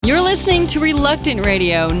You're listening to Reluctant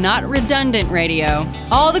Radio, not redundant radio.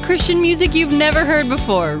 All the Christian music you've never heard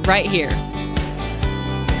before, right here.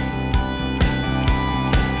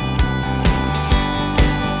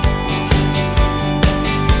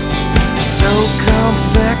 So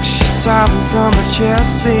complex, she's sobbing from her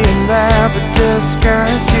chest, the elaborate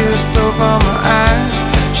disguise, tears flow from her eyes.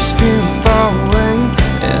 She's feeling far away,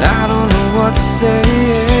 and I don't know what to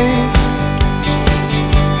say.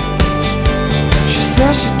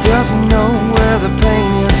 Says she doesn't know where the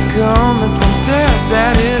pain is coming from. Says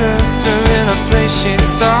that it hurts her in a place she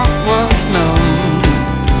thought was known,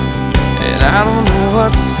 and I don't know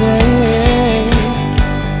what to say.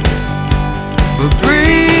 But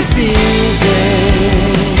breathe easy,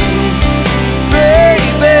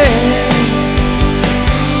 baby.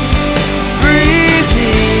 Breathe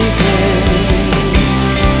easy,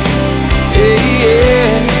 yeah,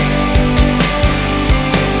 yeah.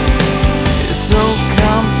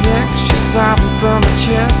 Sobbing from her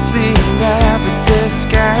chest, the elaborate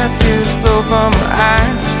disguise, tears flow from her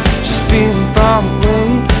eyes. She's feeling far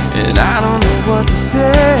away, and I don't know what to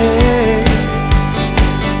say.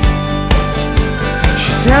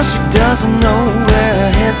 She says she doesn't know where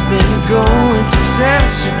her head's been going to.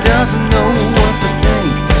 Says she doesn't know what to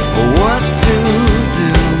think or what to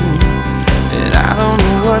do, and I don't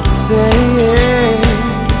know what to say.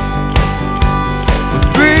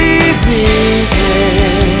 But breathe easy,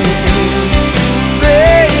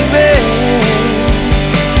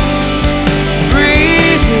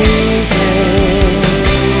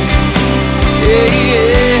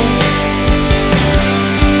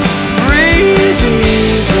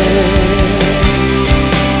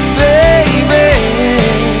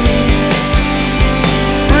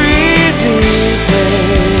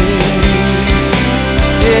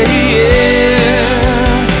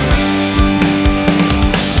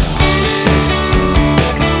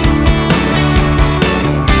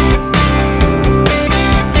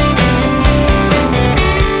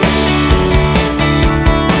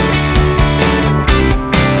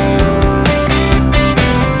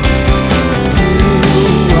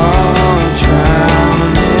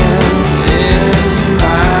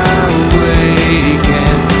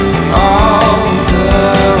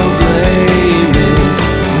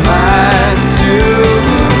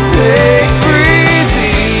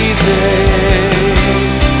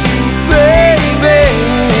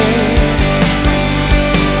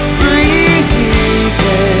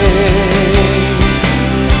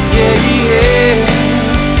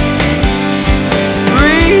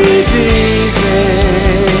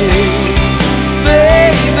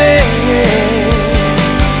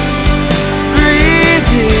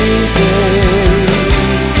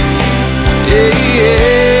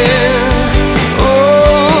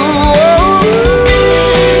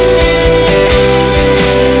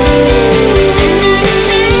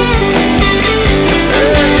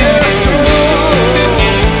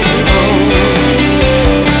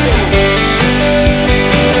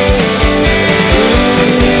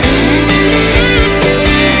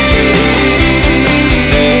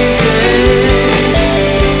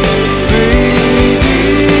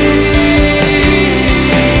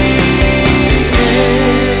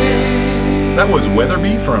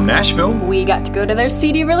 Weatherby from Nashville. We got to go to their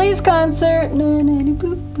CD release concert.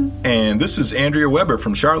 And this is Andrea Weber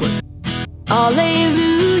from Charlotte.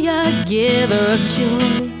 Alleluia, giver of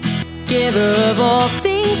joy, giver of all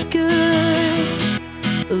things good.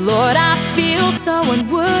 Lord, I feel so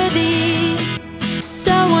unworthy,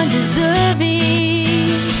 so undeserving.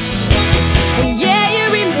 And yeah,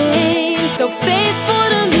 you remain so faithful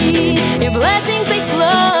to me. Your blessings, they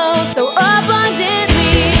flow so abundantly.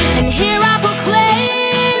 And here I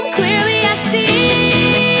proclaim, clearly I see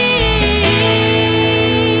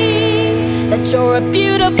that you're a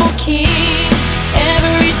beautiful king.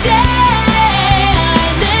 Every day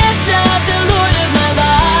I lift up the Lord of my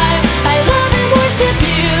life. I love and worship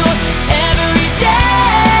you. Every day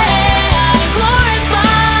I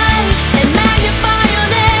glorify and magnify your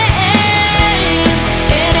name.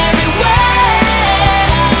 In every way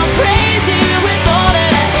I'll praise you with all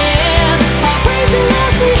that I am. All praise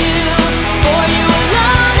belongs to you, for you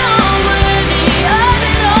alone are worthy of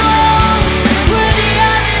it all. Worthy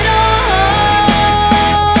of it all.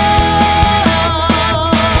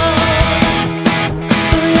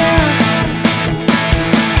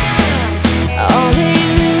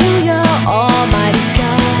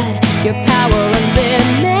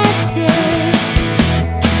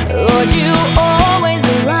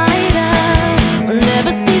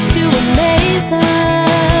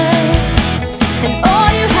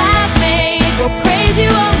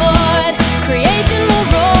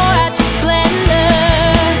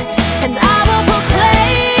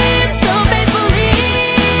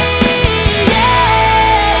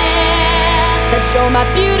 my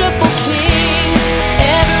beautiful King.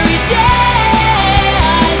 Every day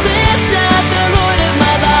I lift up the Lord of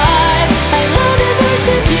my life. I love and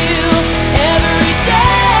worship you. Every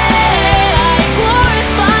day I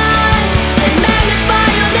glorify and magnify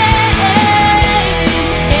your name.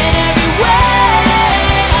 In every way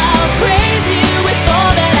I'll praise you with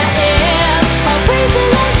all that I am. All praise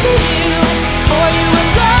belongs to you, for you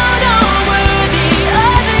alone are worthy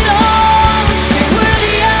of it all. You're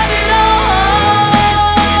worthy of it all.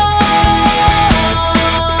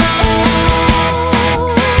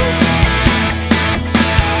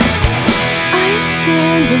 I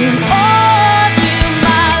stand in awe of you,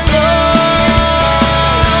 my Lord.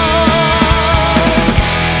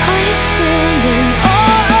 I stand in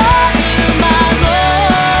awe of you, my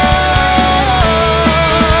Lord.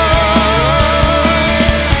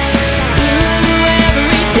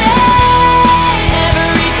 Every day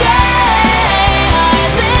I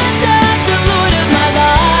lift up the Lord of my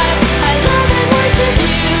life. I love and worship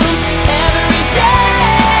you. Every day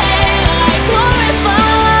I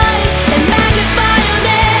glorify and magnify your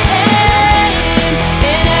name.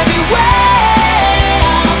 In every way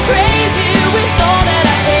I'll praise you with all that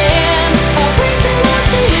I am. All praise belongs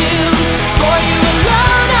to you, for you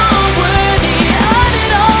alone are worthy of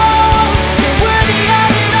it all. You're worthy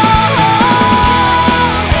of it all.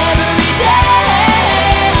 Every day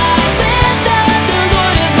I lift up the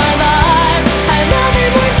Lord of my life. I love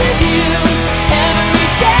and worship you. Every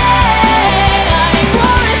day I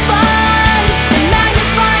glorify and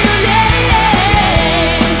magnify your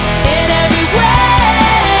name. In every way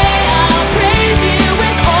I'll praise you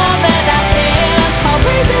with all that I am. All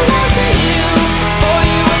praise belongs to you, for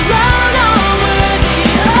you alone are worthy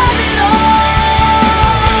of it all.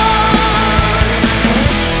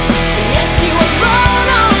 Yes, you alone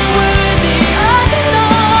are worthy of it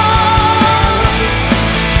all.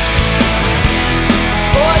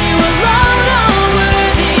 For you alone are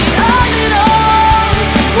worthy of it all.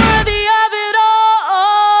 Worthy of it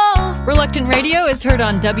all. Reluctant Radio is heard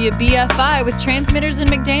on WBFI with transmitters in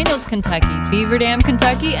McDaniels, Kentucky, Beaver Dam,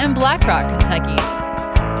 Kentucky, and Black Rock, Kentucky.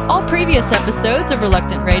 All previous episodes of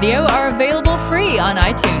Reluctant Radio are available free on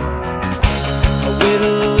iTunes. I would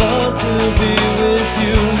love to be with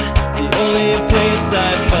you, the only place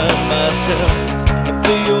I find myself. I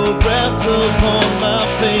feel your breath upon my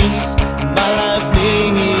face. My life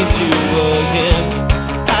needs you again.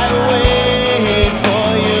 I wait for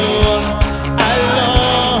you. I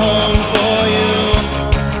long for you.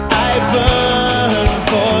 I burn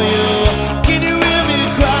for you. Can you hear me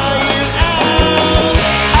crying out?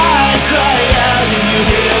 I cry out and you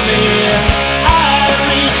hear me. I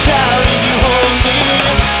reach out and you hold me.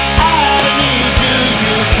 I need you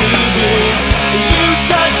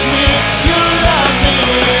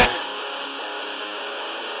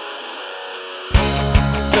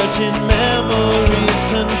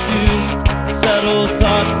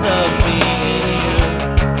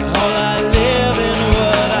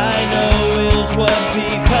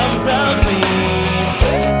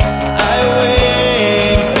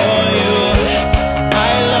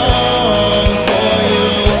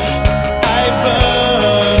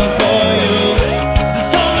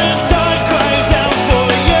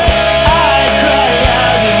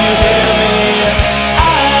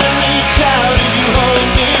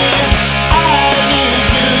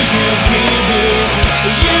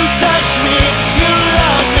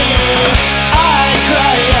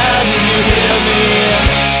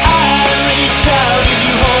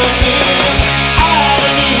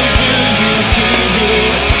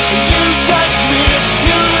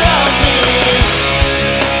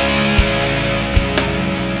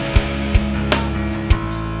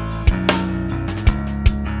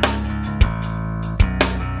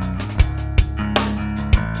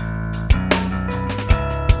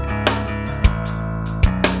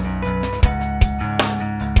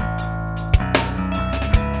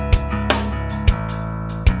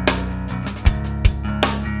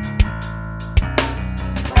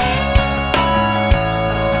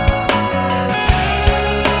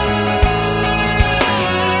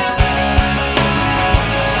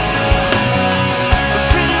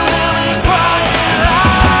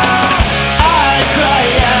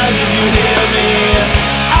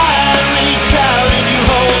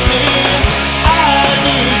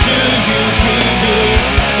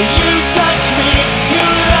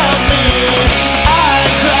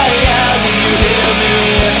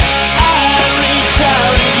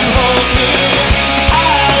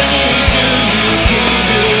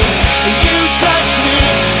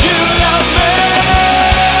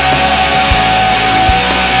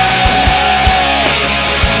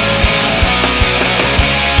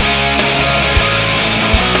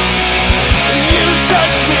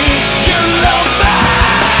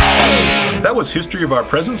was History of Our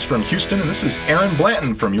Presence from Houston, and this is Aaron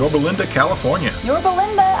Blanton from Yorba Linda, California. Yorba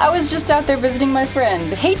Linda? I was just out there visiting my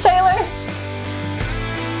friend. Hey, Taylor!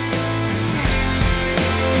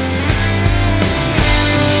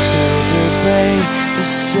 We still debate the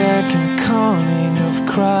second coming of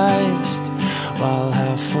Christ, while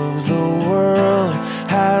half of the world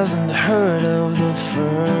hasn't heard of the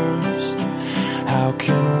first. How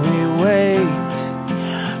can we wait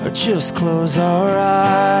or just close our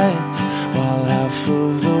eyes while half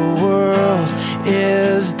of the world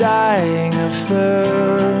is dying of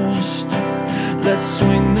thirst? Let's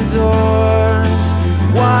swing the doors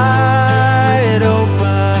wide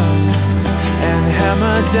open and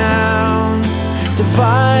hammer down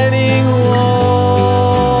dividing walls.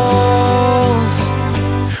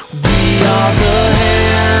 We are the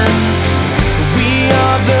hands, we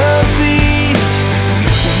are the feet,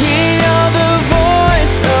 we are the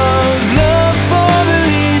voice of love for the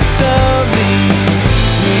least of these.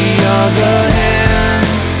 We are the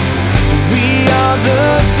hands, we are the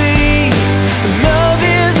feet. Love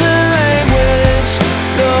is a language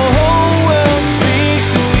the whole world speaks.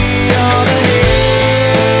 We are the hands.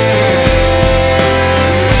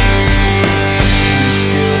 We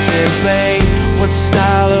still debate what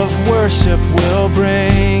style of worship will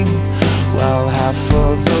bring, while half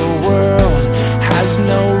of the world has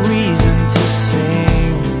no reason to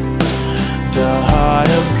sing. The heart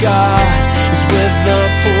of God is with the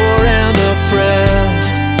poor and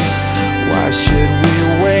oppressed. Why should we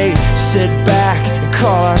wait, sit back and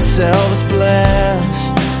call ourselves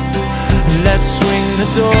blessed? Let's swing the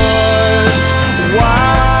doors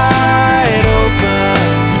wide open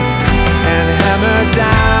and hammer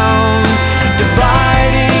down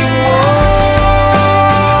dividing walls.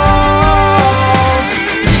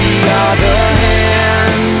 We are the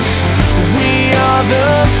hands, we are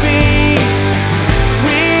the feet,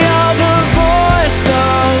 we are the voice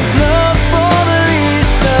of love for the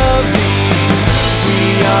least of these. We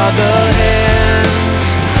are the hands,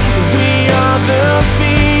 we are the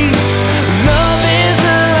feet. Love is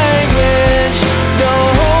a language the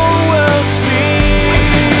whole world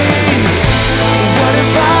speaks. What if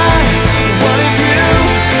what if you,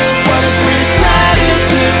 what if we decided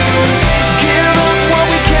to give up what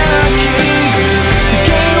we cannot keep, to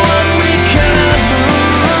gain what we cannot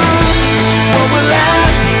lose? What will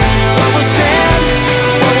last, what will stand,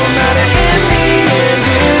 what will matter in the end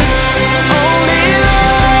is only love.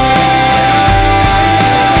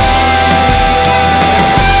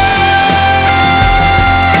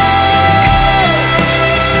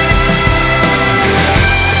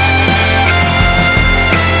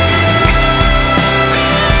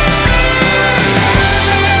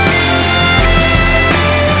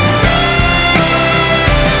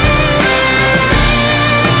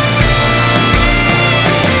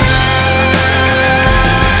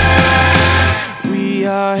 We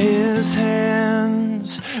are his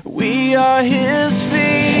hands, we are his feet.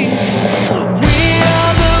 We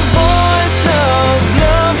are the voice of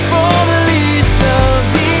love for the least of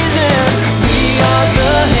these. And we are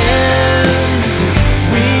the hands,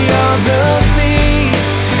 we are the feet.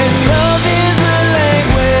 And love is a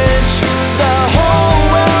language the whole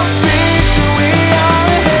world speaks. We are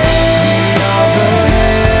the hands,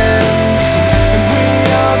 we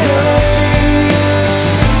are the feet.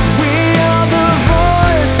 We are the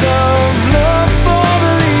voice of love for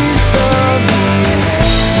the least of these.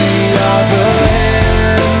 We are the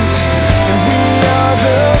hands, and we are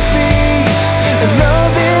the feet. And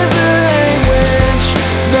love is a language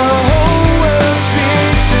the whole world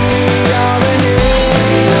speaks. And we are the hands,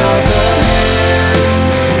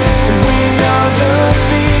 and we are the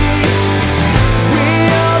feet. We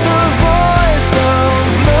are the voice of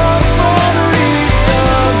love for the least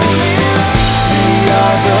of these. We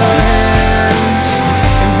are the hands,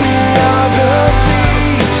 and we are the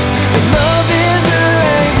feet. And love is a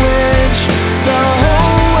language the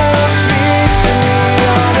whole world speaks. And we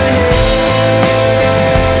are the hands.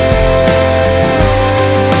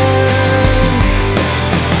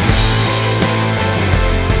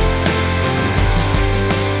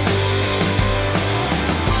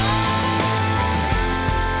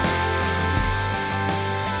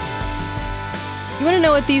 You want to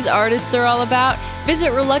know what these artists are all about?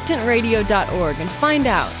 Visit reluctantradio.org and find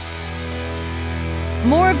out.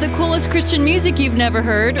 More of the coolest Christian music you've never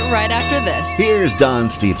heard right after this. Here's Don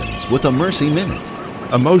Stevens with a Mercy Minute.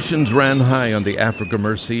 Emotions ran high on the Africa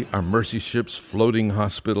Mercy, our Mercy Ship's floating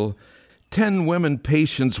hospital. 10 women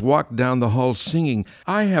patients walked down the hall singing,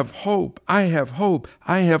 "I have hope, I have hope,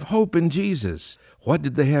 I have hope in Jesus." What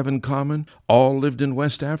did they have in common? All lived in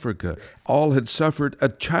West Africa. All had suffered a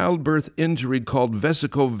childbirth injury called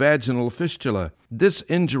vesicovaginal fistula. This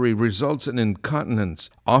injury results in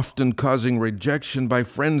incontinence, often causing rejection by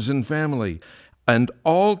friends and family. And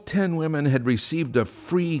all 10 women had received a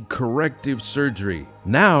free corrective surgery.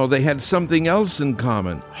 Now they had something else in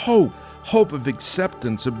common. Hope of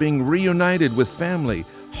acceptance, of being reunited with family,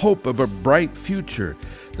 hope of a bright future.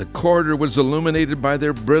 The corridor was illuminated by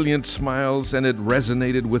their brilliant smiles, and it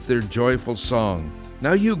resonated with their joyful song.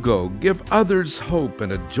 Now you go, give others hope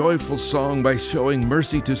and a joyful song by showing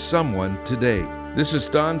mercy to someone today. This is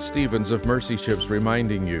Don Stevens of Mercy Ships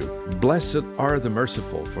reminding you, blessed are the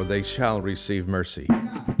merciful, for they shall receive mercy.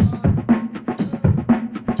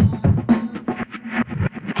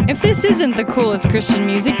 If this isn't the coolest Christian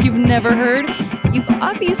music you've never heard, you've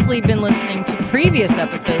obviously been listening to previous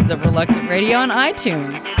episodes of Reluctant Radio on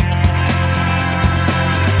iTunes.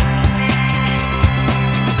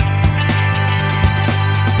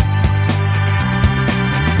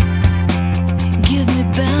 Give me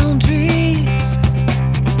boundaries,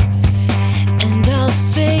 and I'll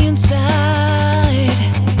stay inside.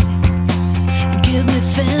 Give me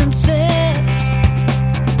fences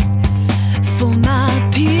for my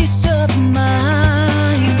peace of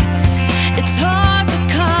mind. It's hard to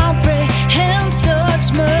comprehend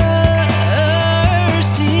such mercy,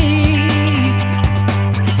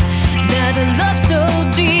 that a love so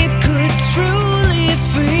deep could truly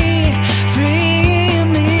free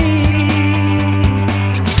me.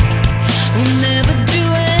 We'll never do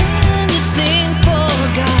anything for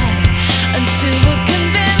God until we're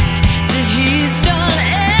convinced that He's done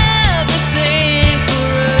everything for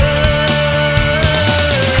us.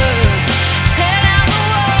 Tear down the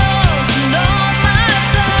walls and all my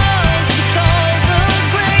flaws with all the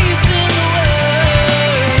grace in the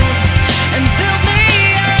world, and build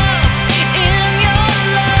me up in your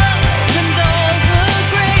love and all the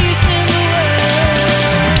grace in the world.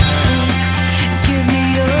 Give me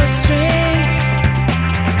your strength,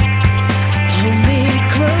 hold me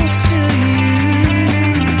close to you.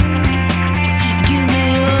 Give me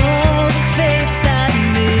all the faith I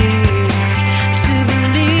need to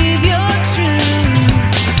believe your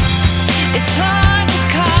truth. It's hard to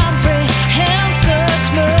comprehend such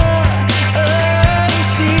mercy,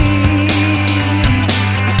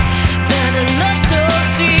 that a love so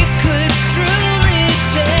deep could truly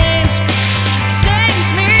change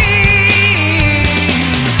me.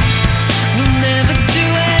 We'll never do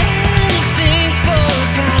anything for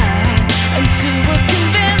God until we're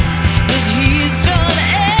convinced that He's done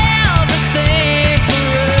everything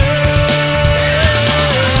for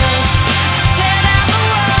us. Tear down the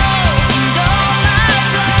walls and all my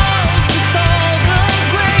flaws with all the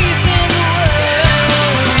grace in the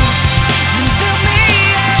world, then build me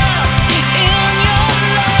up in your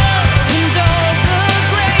love and all the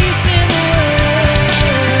grace in the world.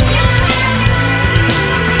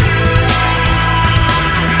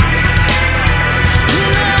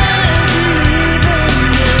 And I believe in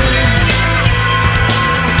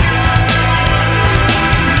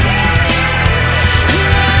you.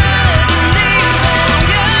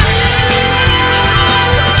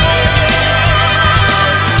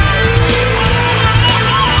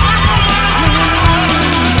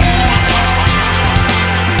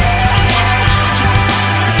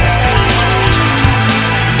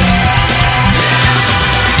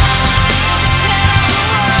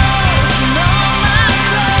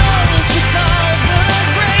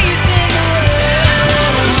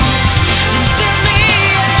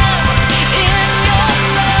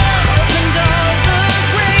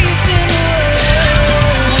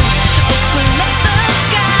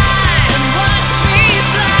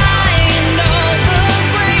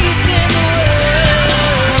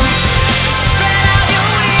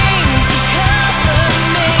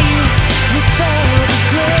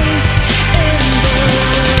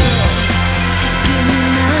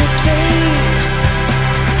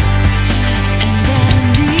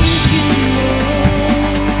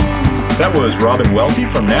 That was Robin Welty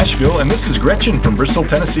from Nashville, and this is Gretchen from Bristol,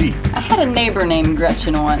 Tennessee. I had a neighbor named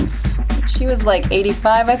Gretchen once. She was like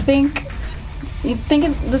 85, I think. You think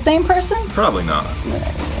it's the same person? Probably not.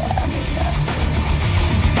 Yeah, maybe not.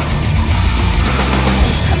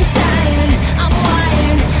 I'm tired, I'm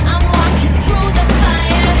wired, I'm walking through the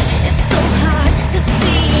fire. It's so hard to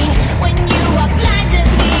see when you are blinding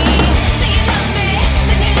me. Say you love me,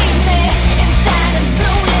 then you leave me inside. I'm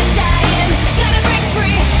slowly dying. Gotta break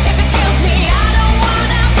free. If it kills me, I don't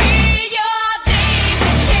wanna be your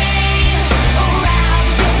daisy chain around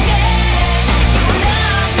your neck. You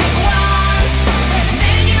love me once, and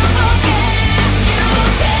then you forget. You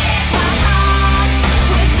take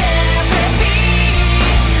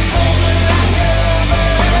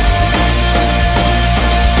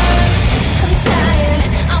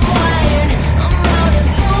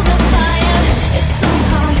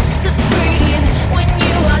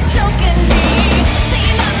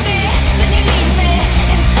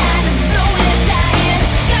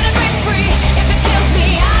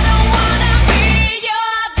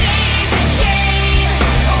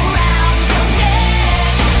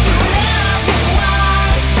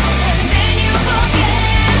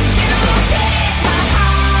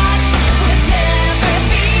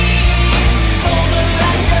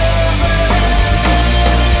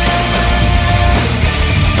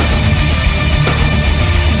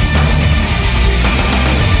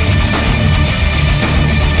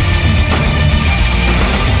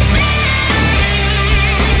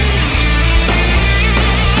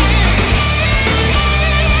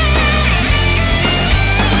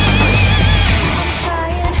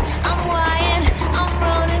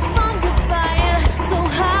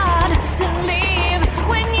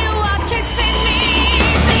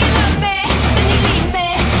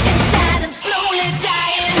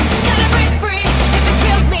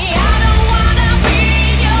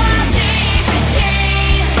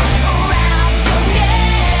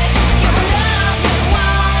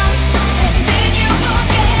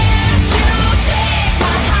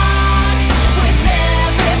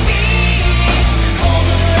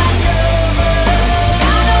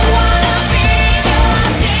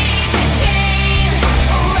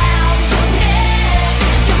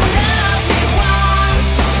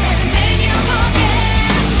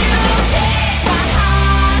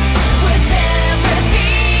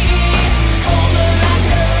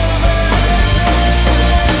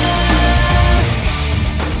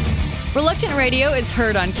Radio is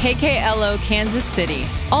heard on KKLO Kansas City.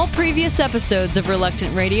 All previous episodes of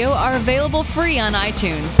Reluctant Radio are available free on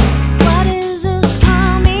iTunes. What is this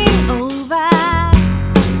coming over?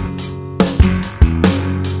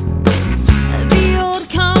 The old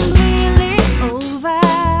completely over.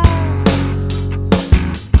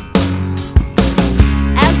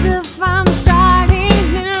 As if I'm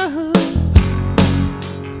starting new.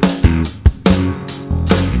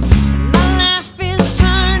 My life is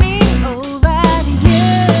turning over to you.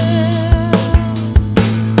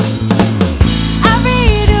 I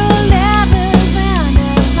read your letters and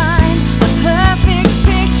I find a perfect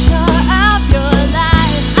picture of your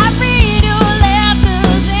life. I read your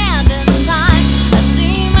letters and in time I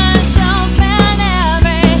see myself in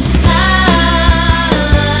every line.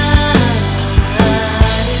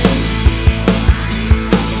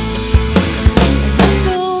 The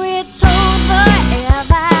story told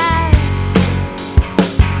forever.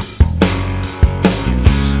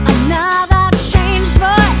 Another change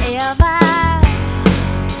forever.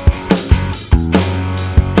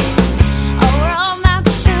 A world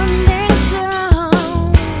that's ending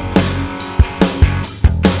soon.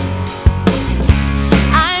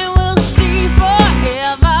 I will see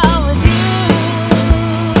forever with you.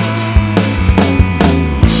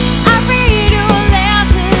 I read your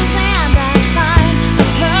letters and I find a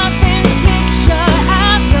perfect picture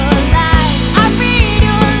of your life. I read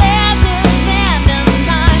your letters and in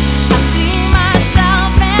time I see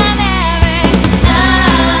myself in every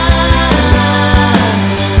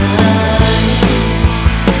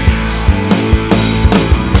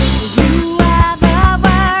You are the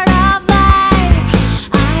word of life.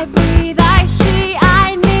 I breathe, I see,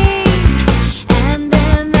 I need. And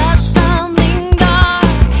in the stumbling dark,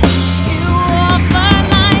 you offer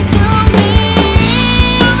light to me.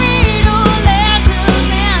 I read your letters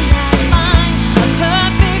and I find a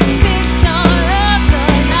perfect picture of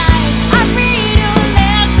your life. I read your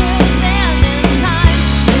letters and in time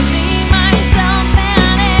I see myself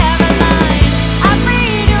in every line. I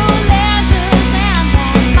read your letters and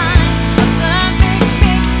I find a perfect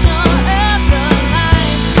picture of your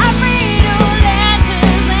life. I read your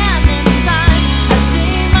letters and in time I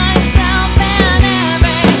see myself in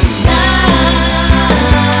every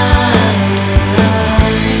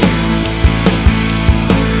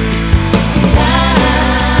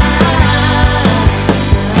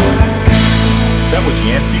That was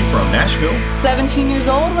Yancey from Nashville, 17 years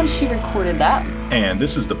old when she recorded that. and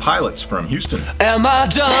this is the Pilots from Houston. Am I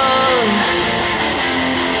done?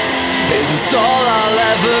 Is this all I'll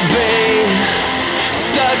ever be?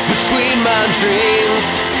 Stuck between my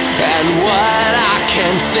dreams and what I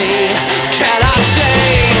can see. Can I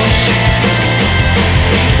change?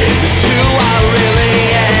 Is this who I really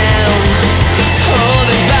am?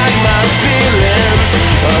 Holding back my feelings,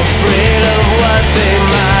 afraid of what they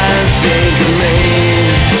might think of me.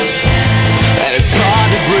 And it's hard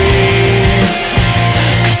to breathe,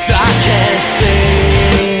 'cause I can't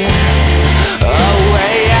see a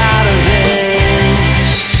way out of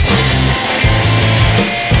this.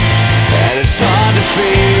 And it's hard to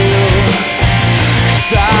feel,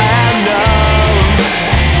 'cause I am numb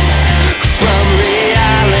from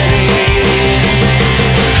reality.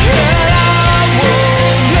 And I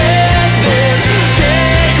won't let this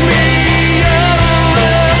take me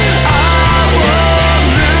away.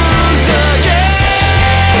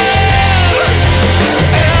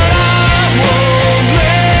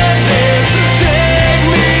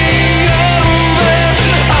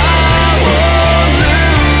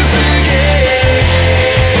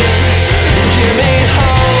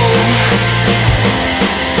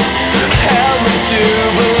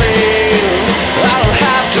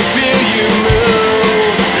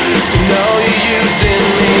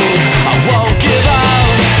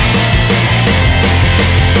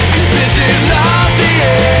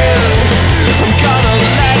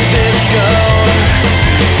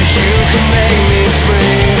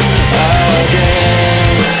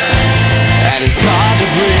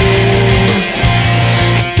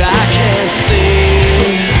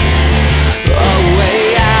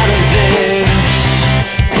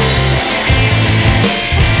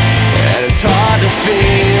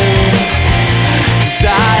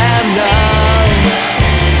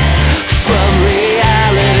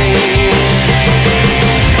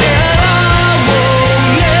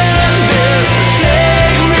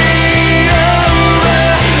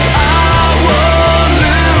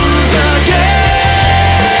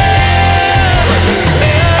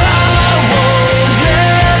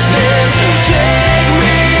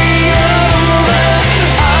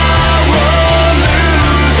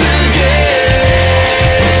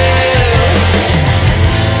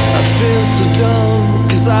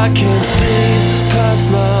 I can't see past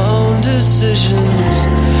my own decisions.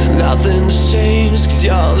 Nothing's changed 'cause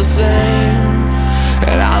you're the same,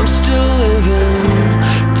 and I'm still living.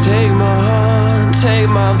 Take my heart, take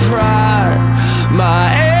my pride,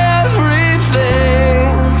 my everything,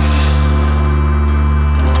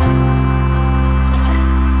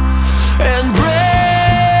 and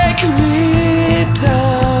break me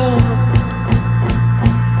down,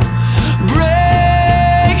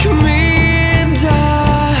 break me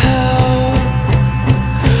down,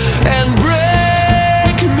 and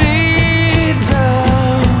break me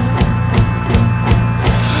down,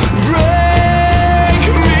 break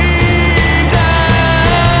me down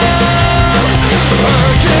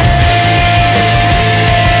again.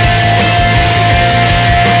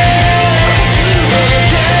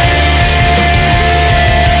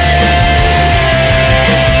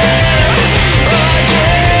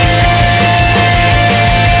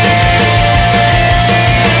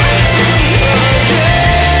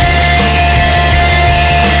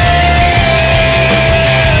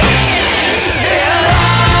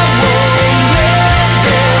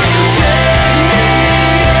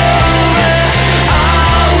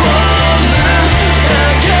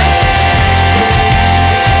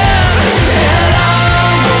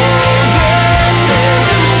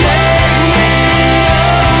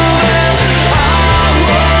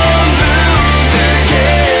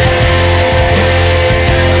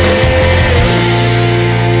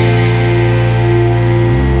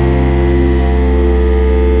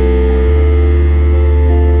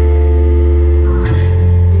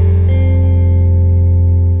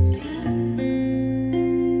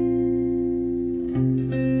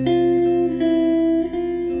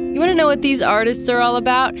 You want to know what these artists are all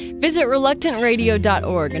about? Visit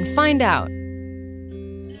reluctantradio.org and find out.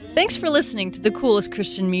 Thanks for listening to the coolest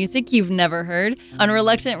Christian music you've never heard on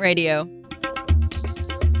Reluctant Radio.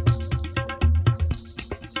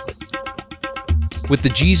 With the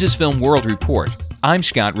Jesus Film World Report, I'm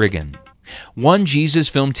Scott Riggin. One Jesus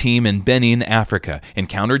Film team in Benin, Africa,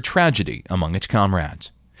 encountered tragedy among its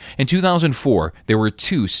comrades. In 2004, there were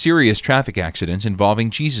 2 serious traffic accidents involving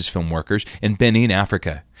Jesus Film workers in Benin,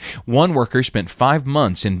 Africa. One worker spent 5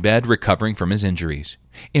 months in bed recovering from his injuries.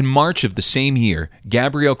 In March of the same year,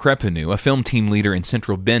 Gabriel Crepenu, a film team leader in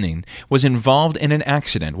central Benin, was involved in an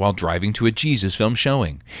accident while driving to a Jesus Film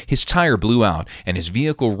showing. His tire blew out and his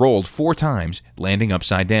vehicle rolled 4 times, landing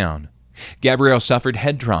upside down. Gabriel suffered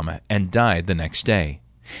head trauma and died the next day.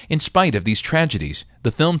 In spite of these tragedies,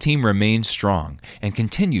 the film team remains strong and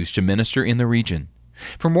continues to minister in the region.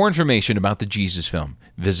 For more information about the Jesus Film,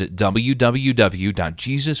 visit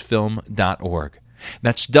www.jesusfilm.org.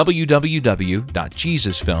 That's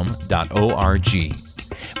www.jesusfilm.org.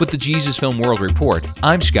 With the Jesus Film World Report,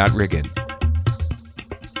 I'm Scott Riggin.